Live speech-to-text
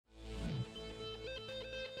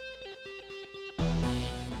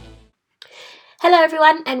Hello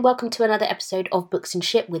everyone and welcome to another episode of Books and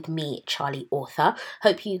Shit with me, Charlie Author.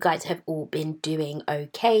 Hope you guys have all been doing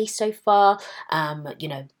okay so far.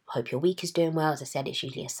 Hope your week is doing well. As I said, it's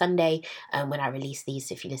usually a Sunday when I release these.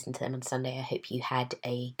 So if you listen to them on Sunday, I hope you had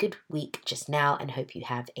a good week just now and hope you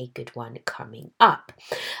have a good one coming up.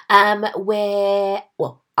 I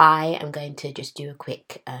am going to just do a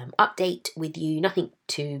quick update with you. Nothing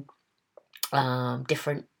too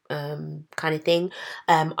different kind of thing.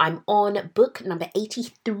 I'm on book number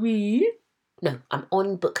 83. No, I'm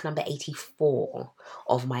on book number 84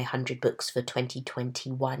 of my 100 books for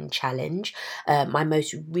 2021 challenge. My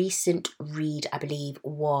most recent read, I believe,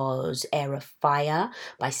 was Air of Fire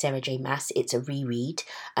by Sarah J. Maas. It's a reread,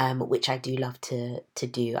 which I do love to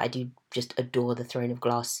do. I do just adore the Throne of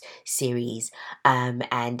Glass series,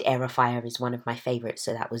 and Air of Fire is one of my favourites,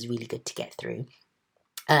 so that was really good to get through.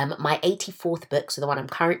 My 84th book, so the one I'm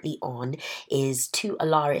currently on, is To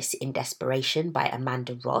Alaris in Desperation by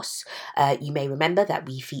Amanda Ross. You may remember that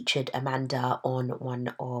we featured Amanda on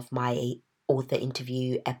one of my author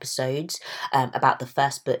interview episodes about the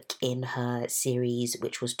first book in her series,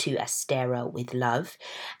 which was To Astera with Love.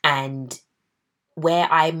 And where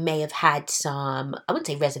I may have had some, I wouldn't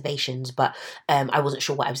say reservations, but I wasn't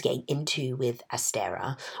sure what I was getting into with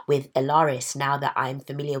Astera. With Alaris, now that I'm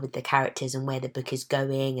familiar with the characters and where the book is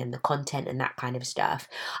going and the content and that kind of stuff,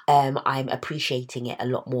 I'm appreciating it a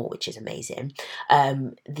lot more, which is amazing.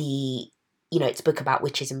 It's a book about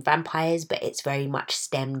witches and vampires, but it's very much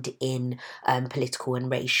stemmed in political and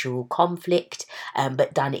racial conflict,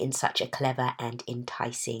 but done in such a clever and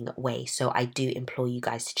enticing way. So I do implore you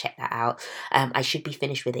guys to check that out. I should be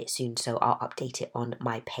finished with it soon, so I'll update it on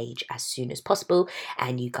my page as soon as possible,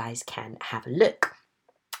 and you guys can have a look.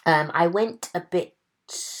 I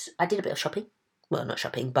did a bit of shopping. Well, not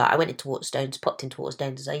shopping, but I went into Waterstones, popped into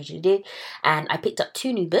Waterstones as I usually do, and I picked up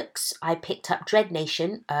 2 new books. I picked up Dread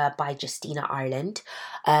Nation by Justina Ireland.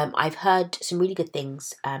 I've heard some really good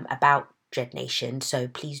things about Dread Nation, so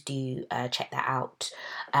please do check that out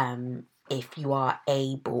if you are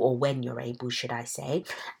able, or when you're able, should I say.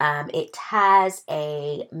 It has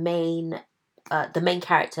the main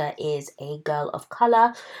character is a girl of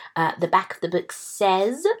colour. The back of the book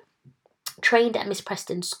says, trained at Miss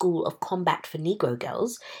Preston's School of Combat for Negro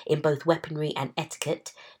Girls in both weaponry and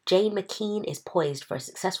etiquette, Jane McKean is poised for a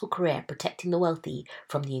successful career protecting the wealthy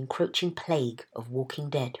from the encroaching plague of Walking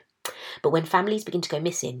Dead. But when families begin to go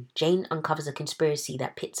missing, Jane uncovers a conspiracy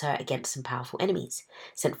that pits her against some powerful enemies.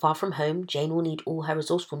 Sent far from home, Jane will need all her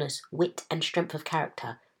resourcefulness, wit, and strength of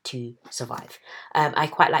character to survive. I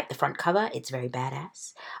quite like the front cover. It's very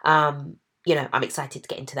badass. I'm excited to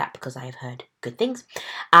get into that because I have heard good things.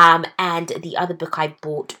 And the other book I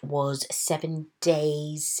bought was 7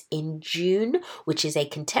 Days in June, which is a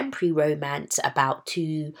contemporary romance about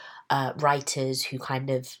 2 writers who kind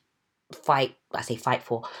of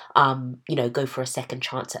go for a second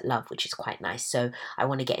chance at love, which is quite nice. So I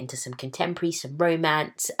want to get into some contemporary, some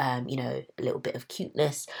romance, a little bit of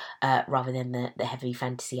cuteness, rather than the heavy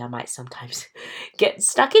fantasy I might sometimes get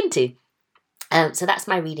stuck into. So that's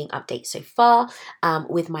my reading update so far.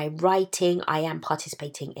 With my writing, I am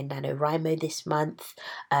participating in NaNoWriMo this month.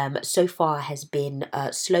 So far has been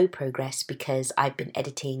slow progress because I've been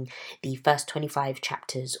editing the first 25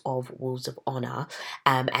 chapters of Walls of Honor,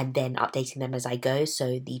 and then updating them as I go.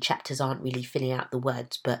 So the chapters aren't really filling out the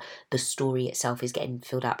words, but the story itself is getting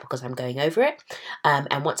filled out because I'm going over it.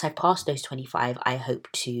 And once I've passed those 25, I hope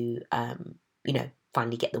to,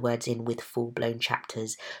 finally get the words in with full-blown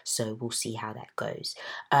chapters, so we'll see how that goes.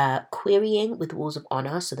 Querying with Walls of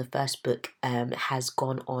Honor, so the first book has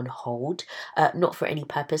gone on hold, not for any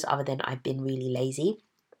purpose other than I've been really lazy,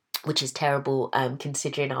 which is terrible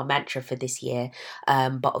considering our mantra for this year,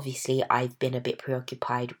 but obviously I've been a bit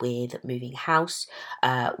preoccupied with moving house,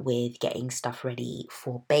 with getting stuff ready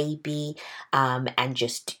for baby, and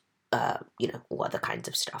just all other kinds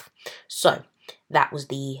of stuff. So that was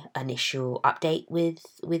the initial update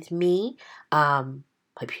with me. Hope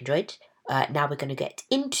you enjoyed. Now we're going to get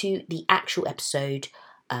into the actual episode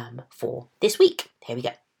for this week. Here we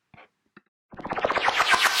go.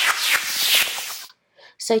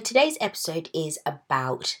 So today's episode is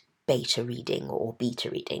about beta reading, or beta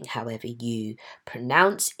reading, however you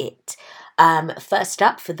pronounce it. First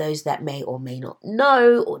up, for those that may or may not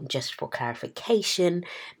know, or just for clarification,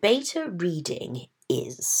 beta reading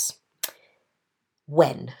is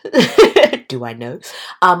when, do I know,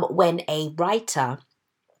 when a writer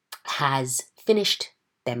has finished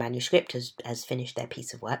their manuscript, has finished their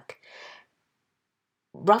piece of work.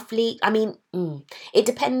 Roughly, it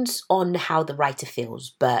depends on how the writer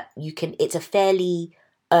feels, but it's a fairly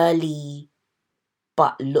early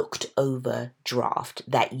but looked over draft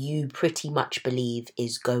that you pretty much believe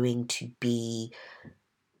is going to be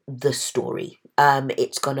the story.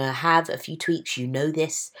 It's gonna have a few tweaks, you know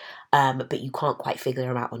this, but you can't quite figure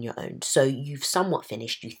them out on your own. So you've somewhat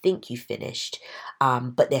finished, you think you've finished,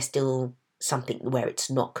 but there's still something where it's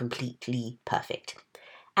not completely perfect.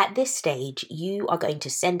 At this stage, you are going to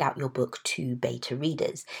send out your book to beta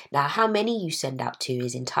readers. Now, how many you send out to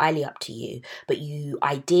is entirely up to you, but you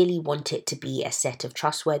ideally want it to be a set of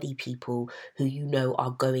trustworthy people who you know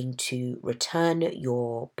are going to return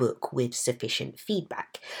your book with sufficient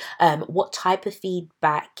feedback. What type of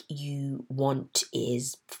feedback you want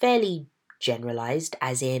is fairly generalized,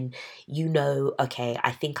 as in, okay,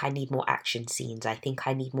 I think I need more action scenes, I think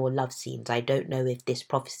I need more love scenes, I don't know if this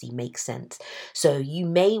prophecy makes sense. So you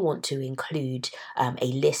may want to include a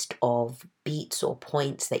list of beats or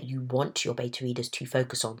points that you want your beta readers to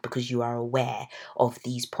focus on, because you are aware of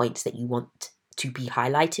these points that you want to be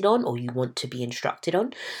highlighted on or you want to be instructed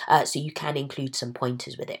on. So you can include some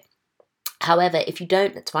pointers with it. However, if you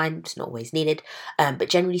don't, that's fine, it's not always needed. But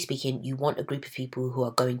generally speaking, you want a group of people who are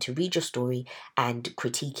going to read your story and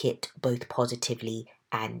critique it both positively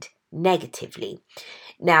and negatively.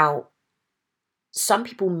 Now, some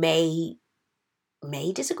people may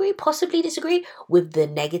disagree, possibly disagree with the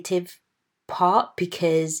negative part,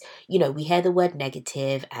 because, we hear the word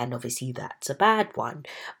negative and obviously that's a bad one.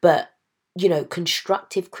 But,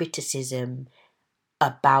 constructive criticism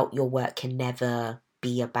about your work can never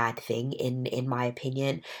be a bad thing, in my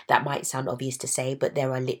opinion. That might sound obvious to say, but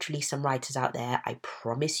there are literally some writers out there, I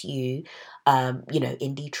promise you,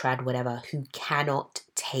 indie, trad, whatever, who cannot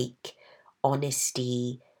take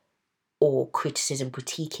honesty or criticism,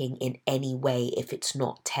 critiquing in any way if it's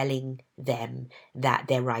not telling them that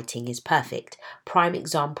their writing is perfect. Prime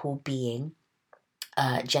example being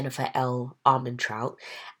Jennifer L. Armentrout.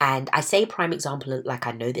 And I say prime example like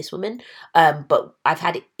I know this woman, but I've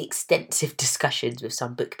had extensive discussions with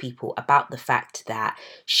some book people about the fact that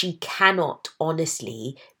she cannot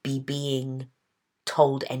honestly be being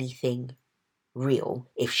told anything real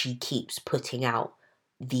if she keeps putting out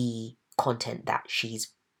the content that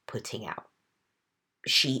she's putting out.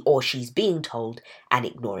 She's being told and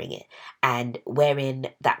ignoring it, and wherein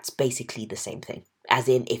that's basically the same thing. As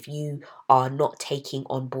in, if you are not taking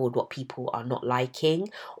on board what people are not liking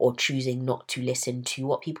or choosing not to listen to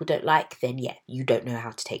what people don't like, then yeah, you don't know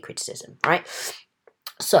how to take criticism, right?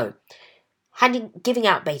 So, giving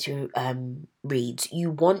out beta reads,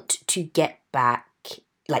 you want to get back,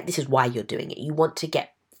 like, this is why you're doing it. You want to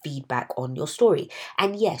get feedback on your story.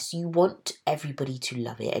 And yes, you want everybody to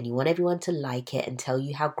love it and you want everyone to like it and tell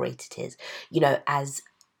you how great it is.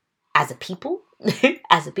 As a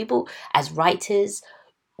people, as writers,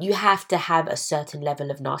 you have to have a certain level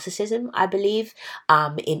of narcissism, I believe,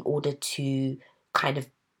 in order to kind of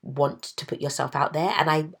want to put yourself out there.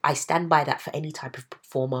 And I stand by that for any type of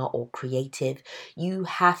performer or creative. You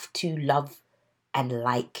have to love and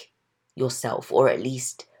like yourself, or at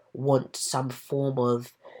least want some form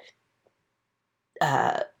of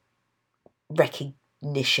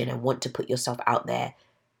recognition and want to put yourself out there,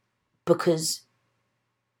 because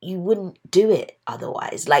you wouldn't do it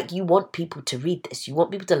otherwise. Like, you want people to read this, you want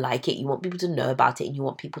people to like it, you want people to know about it, and you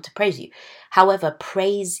want people to praise you. However,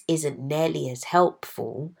 praise isn't nearly as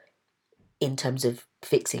helpful in terms of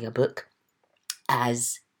fixing a book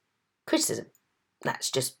as criticism. That's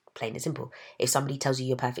just plain and simple. If somebody tells you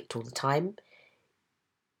you're perfect all the time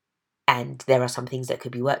and there are some things that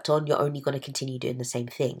could be worked on, you're only going to continue doing the same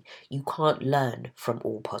thing. You can't learn from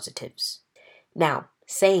all positives. Now,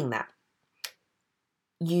 saying that,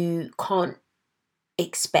 you can't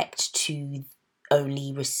expect to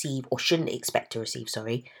only receive, or shouldn't expect to receive,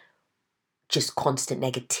 just constant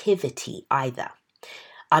negativity either.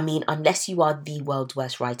 I mean, unless you are the world's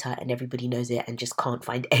worst writer and everybody knows it and just can't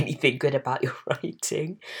find anything good about your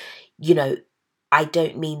writing, I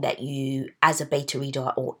don't mean that you, as a beta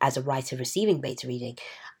reader or as a writer receiving beta reading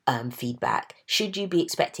feedback, should you be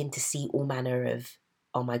expecting to see all manner of,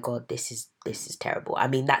 oh my God, this is terrible. I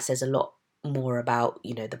mean, that says a lot more about,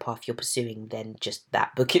 the path you're pursuing than just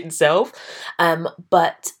that book itself.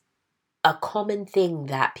 But a common thing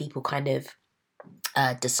that people kind of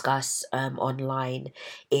discuss online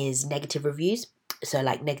is negative reviews. So,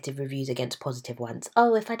 like, negative reviews against positive ones.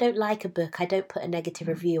 Oh, if I don't like a book, I don't put a negative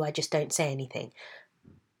review, I just don't say anything.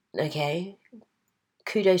 Okay,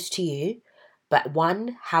 kudos to you. But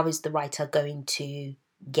one, how is the writer going to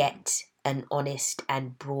get an honest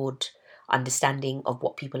and broad understanding of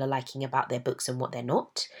what people are liking about their books and what they're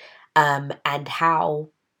not? And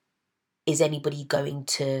how is anybody going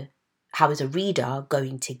to how is a reader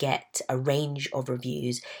going to get a range of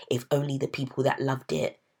reviews if only the people that loved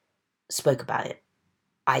it spoke about it?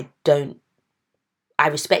 I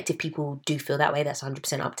respect if people do feel that way. That's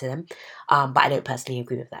 100% up to them. But I don't personally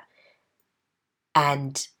agree with that.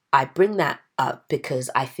 And I bring that up because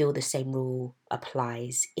I feel the same rule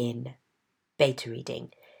applies in beta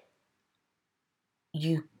reading.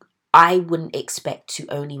 I wouldn't expect to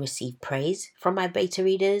only receive praise from my beta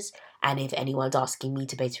readers. And if anyone's asking me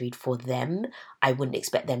to beta read for them, I wouldn't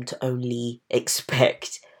expect them to only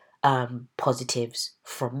expect positives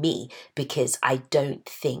from me, because I don't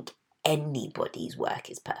think anybody's work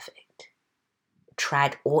is perfect,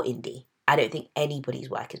 trad or indie. I don't think anybody's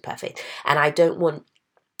work is perfect, and I don't want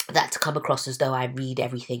that to come across as though I read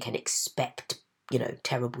everything and expect,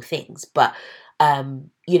 terrible things. But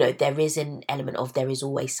there is an element of, there is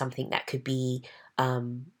always something that could be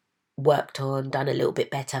worked on, done a little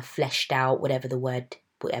bit better, fleshed out, whatever the word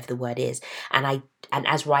is. And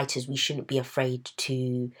as writers, we shouldn't be afraid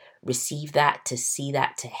to receive that, to see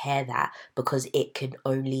that, to hear that, because it can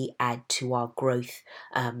only add to our growth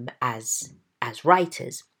as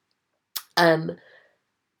writers. Beta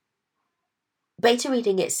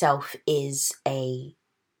reading itself is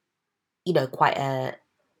quite a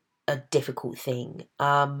difficult thing.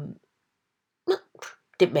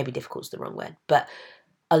 Maybe difficult is the wrong word, but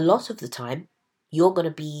a lot of the time you're going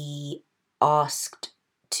to be asked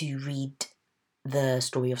to read the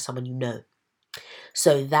story of someone you know.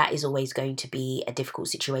 So that is always going to be a difficult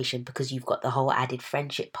situation, because you've got the whole added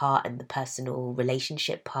friendship part and the personal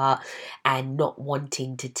relationship part, and not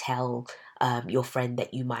wanting to tell your friend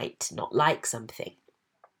that you might not like something.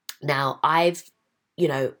 Now, I'm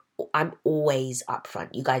always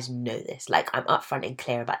upfront. You guys know this. Like, I'm upfront and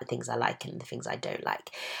clear about the things I like and the things I don't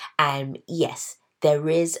like. And yes, there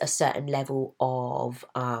is a certain level of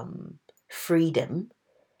freedom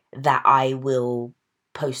that I will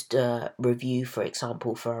post a review, for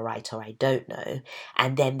example, for a writer I don't know,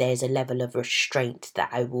 and then there's a level of restraint that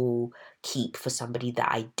I will keep for somebody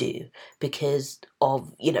that I do, because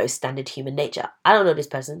of standard human nature. I don't know this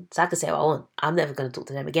person, so I can say what I want. I'm never going to talk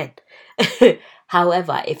to them again.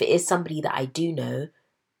 However, if it is somebody that I do know,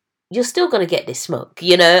 you're still going to get this smoke.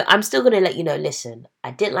 I'm still going to let you know, listen,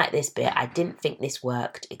 I didn't like this bit, I didn't think this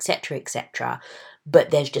worked, etc., etc. But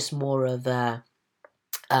there's just more of a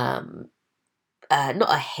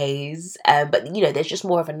not a haze, but there's just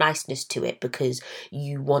more of a niceness to it, because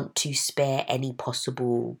you want to spare any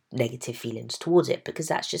possible negative feelings towards it, because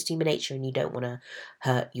that's just human nature, and you don't want to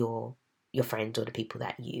hurt your friends or the people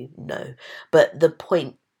that you know. But the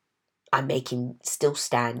point I'm making still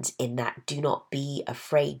stands, in that do not be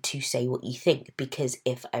afraid to say what you think, because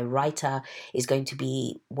if a writer is going to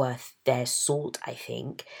be worth their salt, I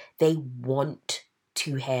think they want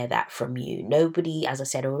to hear that from you. Nobody, as I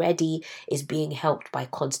said already, is being helped by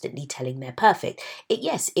constantly telling they're perfect.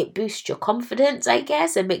 It boosts your confidence, I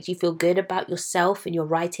guess, and makes you feel good about yourself and your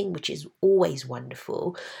writing, which is always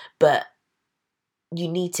wonderful. But you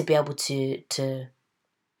need to be able to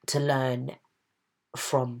learn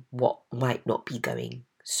from what might not be going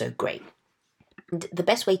so great. And the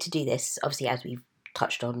best way to do this, obviously, as we've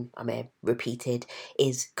touched on, I may have repeated,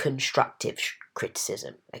 is constructive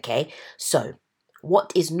criticism. Okay, so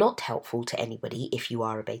what is not helpful to anybody, if you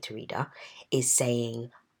are a beta reader, is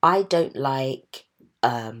saying, I don't like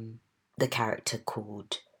the character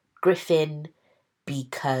called Griffin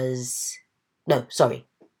because... No, sorry.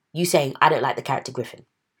 You saying, I don't like the character Griffin,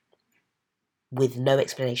 with no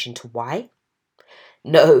explanation to why.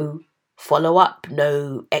 No follow-up,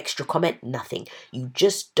 no extra comment, nothing. You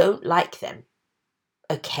just don't like them.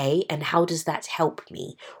 Okay, and how does that help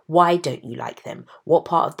me? Why don't you like them? What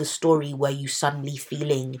part of the story were you suddenly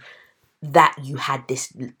feeling that you had this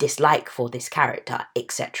dislike for this character,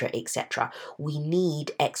 etc., etc.? We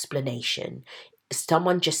need explanation.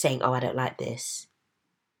 Someone just saying, oh, I don't like this,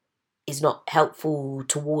 is not helpful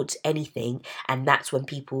towards anything, and that's when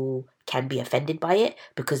people can be offended by it,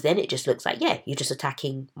 because then it just looks like, yeah, you're just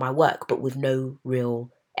attacking my work, but with no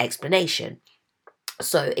real explanation.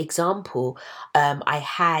 So, example, I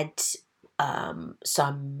had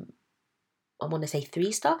some, I want to say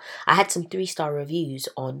 3-star. I had some 3-star reviews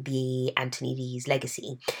on the Antonides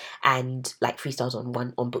Legacy, and like 3 stars on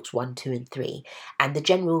books 1, 2, and 3. And the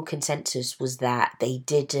general consensus was that they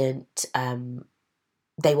didn't.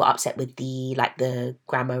 They were upset with the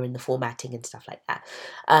grammar and the formatting and stuff like that.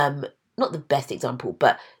 Not the best example,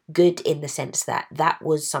 but good in the sense that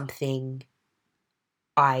was something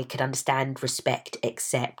I could understand, respect,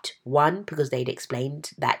 accept. One, because they'd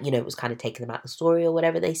explained that, it was kind of taking them out of the story or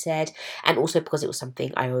whatever they said. And also because it was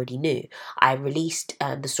something I already knew. I released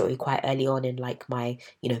the story quite early on in like my,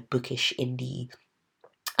 bookish indie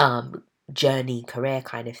journey, career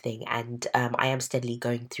kind of thing. And I am steadily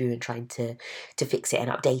going through and trying to fix it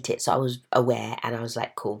and update it. So I was aware and I was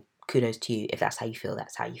like, cool, kudos to you. If that's how you feel,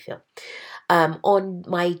 that's how you feel. On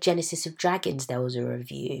my Genesis of Dragons, there was a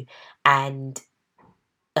review and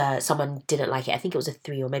someone didn't like it. I think it was a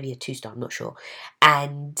 3 or maybe a 2-star, I'm not sure.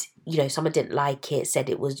 And, someone didn't like it, said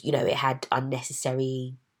it was, it had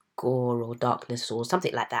unnecessary gore or darkness or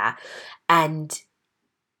something like that. And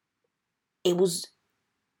it was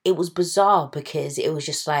bizarre because it was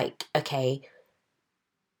just like, okay,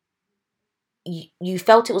 you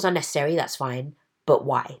felt it was unnecessary, that's fine, but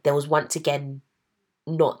why? There was once again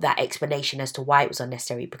not that explanation as to why it was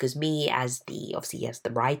unnecessary, because me as the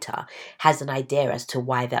writer has an idea as to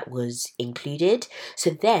why that was included. So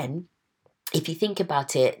then if you think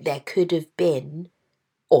about it, there could have been,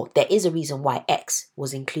 or there is a reason why X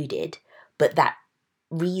was included, but that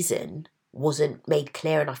reason wasn't made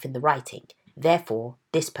clear enough in the writing. Therefore,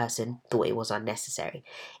 this person thought it was unnecessary.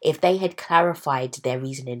 If they had clarified their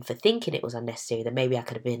reasoning for thinking it was unnecessary, then maybe I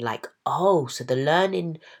could have been like, oh, so the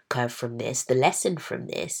learning curve from this, the lesson from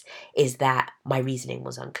this, is that my reasoning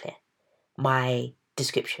was unclear. My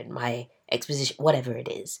description, my exposition, whatever it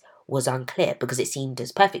is, was unclear because it seemed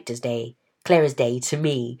as perfect as day, clear as day to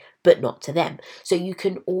me, but not to them. So you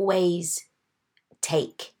can always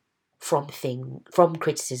take from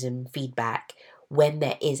criticism, feedback, when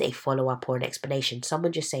there is a follow-up or an explanation.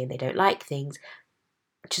 Someone just saying they don't like things,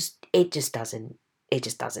 it just doesn't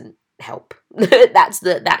help. That's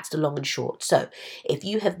the long and short. So if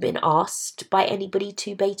you have been asked by anybody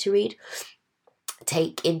to beta read,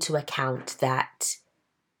 take into account that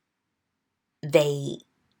they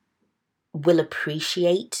will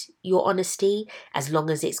appreciate your honesty as long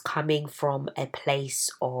as it's coming from a place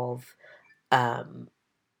of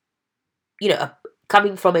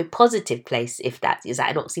coming from a positive place, if that is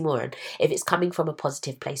that an oxymoron. If it's coming from a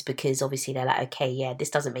positive place, because obviously they're like, okay, yeah, this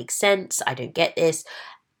doesn't make sense, I don't get this.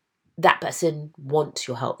 That person wants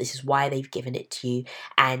your help. This is why they've given it to you.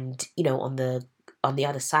 And, on the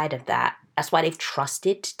other side of that, that's why they've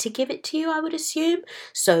trusted to give it to you, I would assume.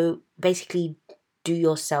 So basically do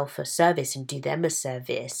yourself a service and do them a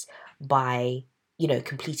service by,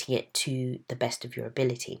 completing it to the best of your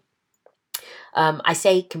ability. I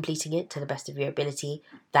say completing it to the best of your ability.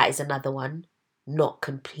 That is another one. Not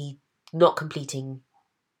completing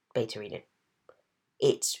beta reading.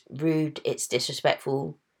 It's rude. It's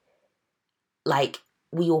disrespectful. Like,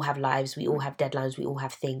 we all have lives. We all have deadlines. We all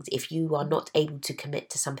have things. If you are not able to commit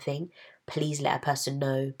to something, please let a person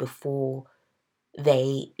know before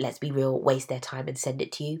they, let's be real, waste their time and send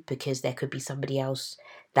it to you, because there could be somebody else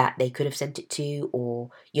that they could have sent it to, or,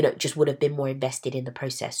 just would have been more invested in the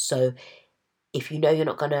process. So if you're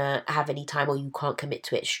not going to have any time, or you can't commit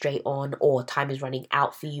to it straight on, or time is running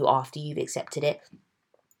out for you after you've accepted it,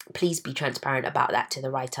 please be transparent about that to the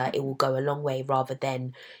writer. It will go a long way, rather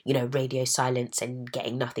than, radio silence and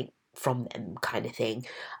getting nothing from them kind of thing.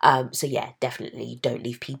 So yeah, definitely don't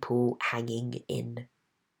leave people hanging in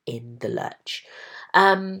the lurch.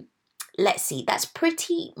 Let's see, that's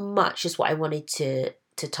pretty much just what I wanted to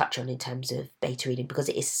touch on in terms of beta reading, because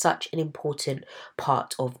it is such an important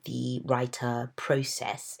part of the writer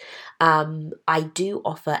process. I do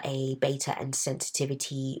offer a beta and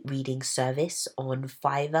sensitivity reading service on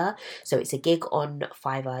Fiverr. So it's a gig on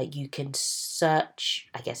Fiverr. You can search,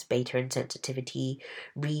 I guess, beta and sensitivity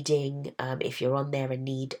reading if you're on there and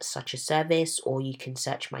need such a service, or you can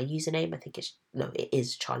search my username. I think it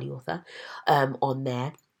is Charlie Author on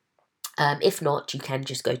there. If not, you can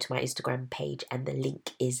just go to my Instagram page and the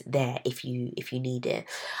link is there if you need it.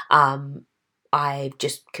 I've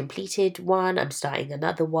just completed one, I'm starting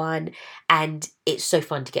another one, and it's so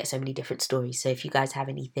fun to get so many different stories. So if you guys have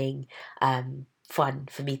anything fun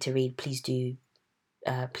for me to read, please do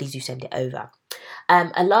send it over.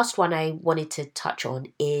 A last one I wanted to touch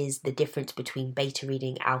on is the difference between beta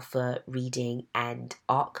reading, alpha reading, and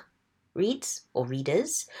ARC reads or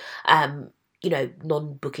readers.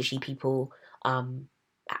 Non-bookishy people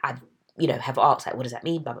have ARCs, like, what does that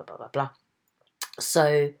mean? Blah, blah, blah, blah, blah.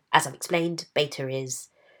 So, as I've explained, beta is,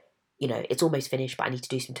 it's almost finished, but I need to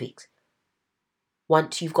do some tweaks.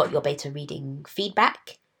 Once you've got your beta reading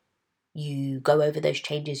feedback, you go over those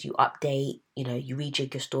changes, you update, you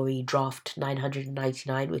rejig your story, draft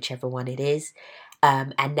 999, whichever one it is.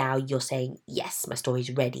 And now you're saying, yes, my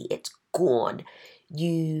story's ready, it's gone.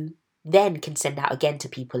 You then can send out again to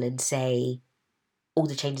people and say, all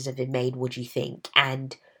the changes have been made. What do you think?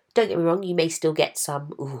 And don't get me wrong, you may still get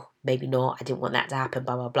some, ooh, maybe not, I didn't want that to happen,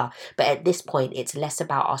 blah, blah, blah. But at this point, it's less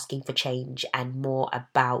about asking for change and more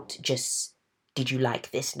about just, did you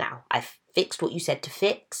like this now? I've fixed what you said to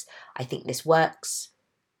fix. I think this works.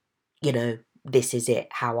 You know, this is it.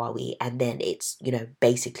 How are we? And then it's, you know,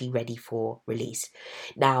 basically ready for release.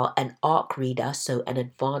 Now, an ARC reader, so an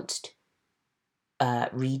advanced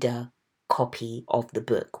reader copy of the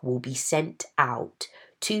book, will be sent out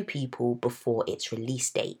to people before its release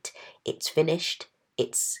date. It's finished.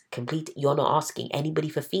 It's complete. You're not asking anybody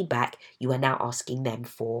for feedback. You are now asking them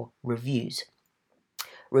for reviews.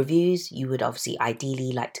 Reviews, you would obviously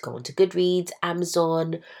ideally like to go onto Goodreads,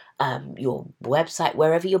 Amazon, your website,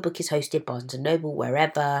 wherever your book is hosted, Barnes & Noble,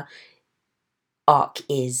 wherever ARC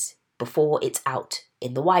is, before it's out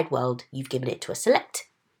in the wide world, you've given it to a select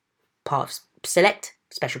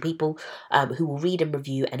special people who will read and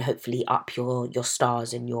review and hopefully up your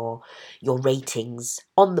stars and your ratings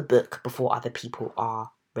on the book before other people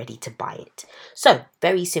are ready to buy it. So,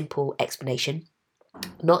 very simple explanation.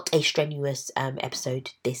 Not a strenuous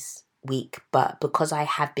episode this week, but because I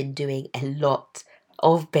have been doing a lot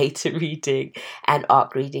of beta reading and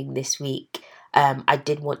ARC reading this week, I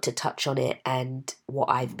did want to touch on it and what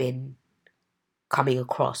I've been coming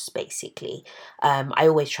across, basically. I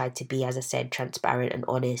always try to be, as I said, transparent and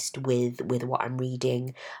honest with what I'm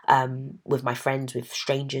reading, with my friends, with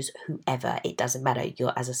strangers, whoever. It doesn't matter.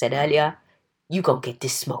 You're, as I said earlier, you gonna get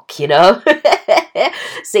this smoke, you know?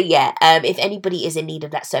 So yeah, if anybody is in need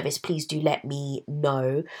of that service, please do let me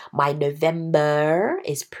know. My November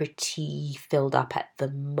is pretty filled up at the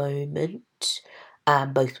moment,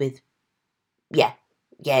 both with, yeah,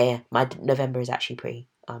 my November is actually pretty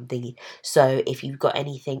thingy. So if you've got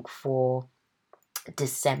anything for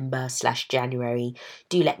December/January,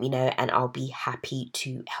 do let me know and I'll be happy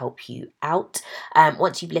to help you out.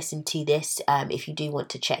 Once you've listened to this, if you do want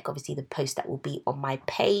to check obviously the post that will be on my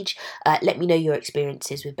page, let me know your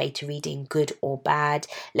experiences with beta reading, good or bad.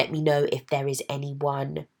 Let me know if there is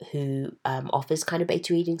anyone who offers kind of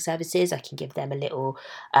beta reading services. I can give them a little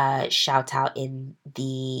shout out in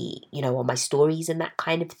the, you know, on my stories and that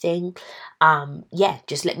kind of thing. Yeah,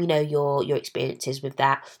 just let me know your experiences with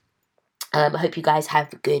that. I hope you guys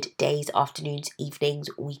have good days, afternoons, evenings,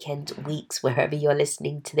 weekends, weeks, wherever you're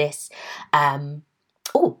listening to this.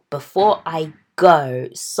 Before I go,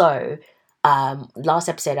 so last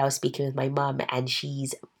episode I was speaking with my mum and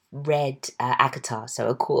she's read ACOTAR, so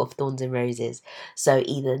A Court of Thorns and Roses. So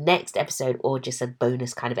either next episode or just a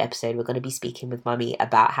bonus kind of episode, we're going to be speaking with mummy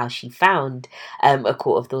about how she found A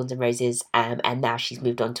Court of Thorns and Roses, and now she's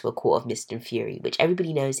moved on to A Court of Mist and Fury, which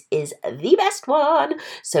everybody knows is the best one.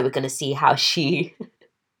 So we're going to see how she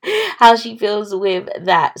feels with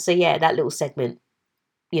that. So yeah, that little segment,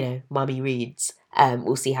 you know, mummy reads.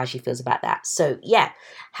 We'll see how she feels about that. So yeah,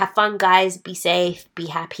 have fun, guys. Be safe, be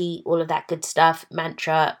happy, all of that good stuff.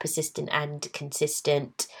 Mantra, persistent and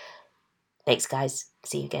consistent. Thanks, guys.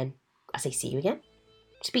 See you again. I say see you again.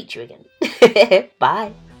 Speak to you again.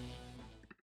 Bye.